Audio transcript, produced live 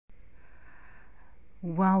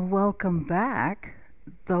Well, welcome back.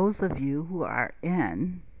 Those of you who are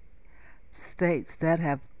in states that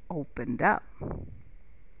have opened up.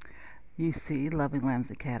 You see, Loving Lambs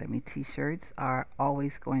Academy t shirts are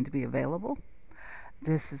always going to be available.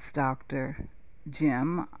 This is Dr.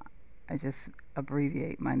 Jim. I just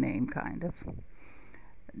abbreviate my name, kind of.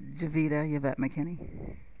 Javita Yvette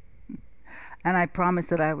McKinney. And I promised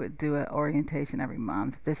that I would do an orientation every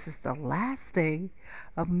month. This is the last day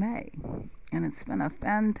of May. And it's been a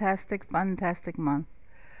fantastic month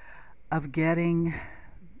of getting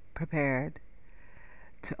prepared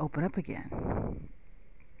to open up again.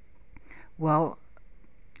 Well,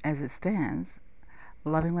 as it stands,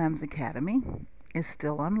 Loving Lambs Academy is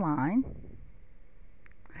still online.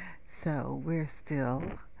 So we're still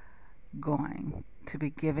going to be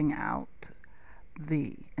giving out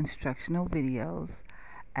the instructional videos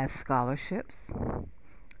as scholarships,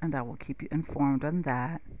 and I will keep you informed on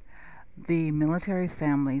that. The military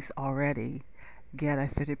families already get a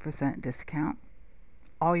 50% discount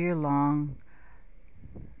all year long.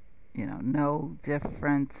 No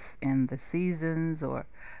difference in the seasons or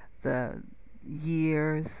the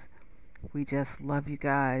years. We just love you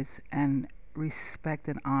guys and respect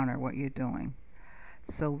and honor what you're doing.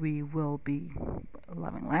 So we will be,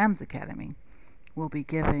 Loving Lambs Academy will be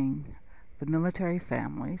giving the military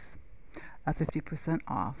families a 50%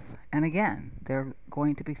 off. And again, there are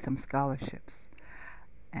going to be some scholarships.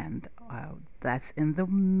 And that's in the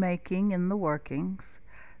making, in the workings.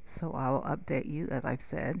 So I'll update you, as I've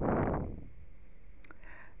said.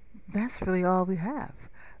 That's really all we have.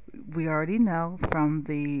 We already know from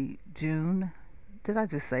the June, did I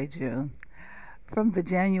just say June? From the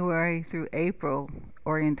January through April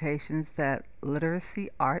orientations that literacy,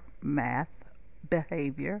 art, math,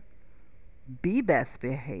 behavior, be best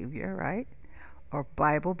behavior, right? Or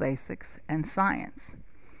Bible basics and science.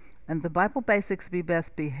 And the Bible basics, be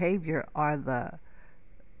best behavior are the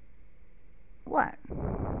what?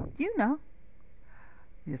 You know.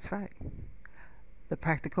 That's right. The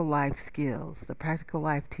practical life skills, the practical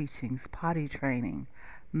life teachings, potty training,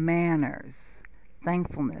 manners,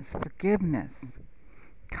 thankfulness, forgiveness,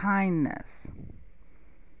 kindness,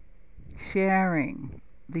 sharing.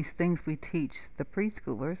 These things we teach the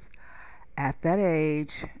preschoolers at that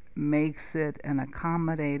age makes it an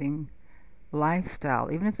accommodating lifestyle.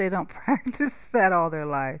 Even if they don't practice that all their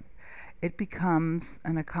life, it becomes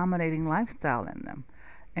an accommodating lifestyle in them.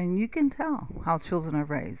 And you can tell how children are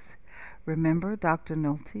raised. Remember Dr.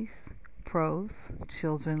 Nolte's prose,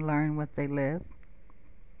 children learn what they live,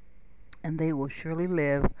 and they will surely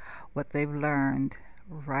live what they've learned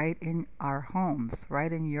right in our homes,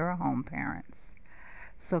 right in your home, parents.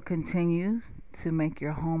 So continue to make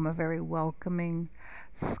your home a very welcoming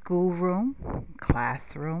schoolroom,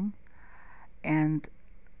 classroom, and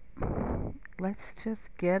let's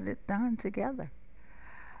just get it done together.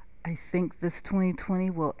 I think this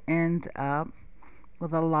 2020 will end up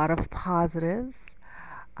with a lot of positives,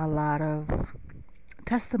 a lot of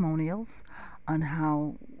testimonials on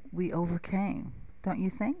how we overcame, don't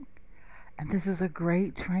you think? And this is a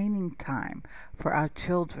great training time for our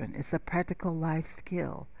children. It's a practical life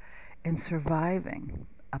skill in surviving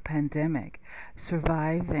a pandemic,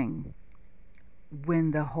 surviving when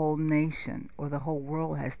the whole nation or the whole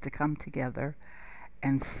world has to come together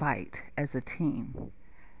and fight as a team.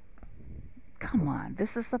 Come on,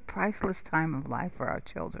 this is a priceless time of life for our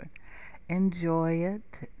children. Enjoy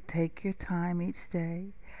it. Take your time each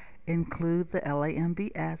day. Include the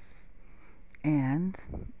LAMBS and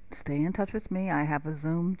stay in touch with me. I have a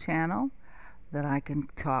Zoom channel that I can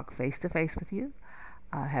talk face to face with you.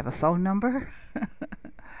 I have a phone number.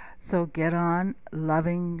 So get on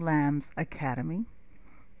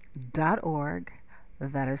lovinglambsacademy.org.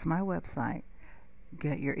 That is my website.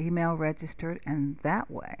 Get your email registered, and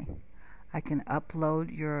that way I can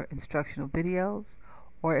upload your instructional videos,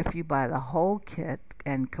 or if you buy the whole kit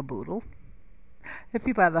and caboodle, if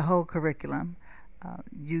you buy the whole curriculum,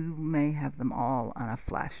 you may have them all on a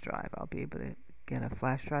flash drive. I'll be able to get a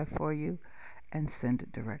flash drive for you and send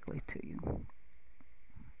it directly to you.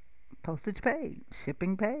 Postage paid,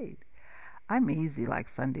 shipping paid. I'm easy like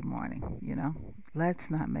Sunday morning. Let's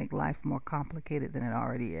not make life more complicated than it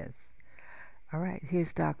already is. All right,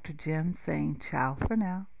 here's Dr. Jim saying ciao for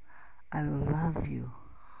now. I love you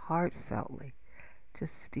heartfeltly,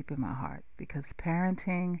 just deep in my heart, because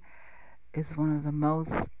parenting is one of the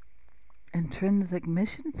most intrinsic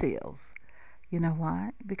mission fields. You know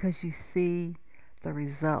why? Because you see the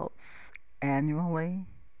results annually.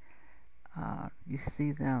 You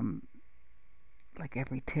see them like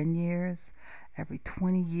every 10 years, every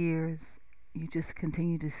 20 years. You just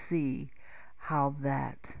continue to see how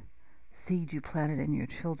that seed you planted in your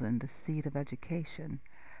children, the seed of education,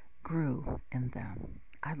 grew in them.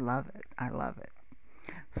 I love it. I love it.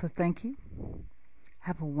 So thank you.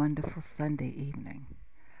 Have a wonderful Sunday evening.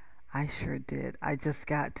 I sure did. I just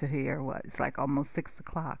got to hear it's like almost 6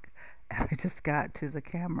 o'clock. And I just got to the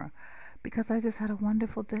camera because I just had a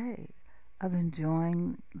wonderful day of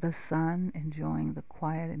enjoying the sun, enjoying the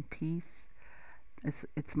quiet and peace.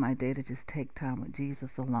 It's my day to just take time with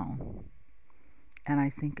Jesus alone. And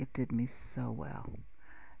I think it did me so well.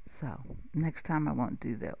 So next time I won't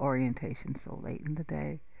do the orientation so late in the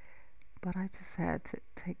day. But I just had to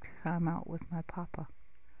take time out with my Papa.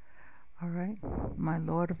 All right? My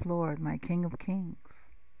Lord of Lords, my King of Kings,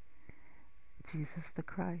 Jesus the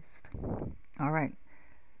Christ. All right.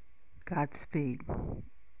 Godspeed.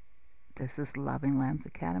 This is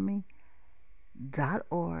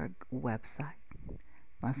LovingLambsAcademy.org website.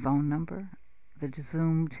 My phone number, the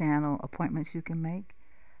Zoom channel appointments you can make.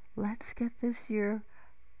 Let's get this year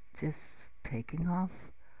just taking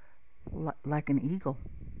off like an eagle.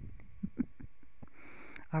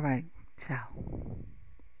 All right. Ciao.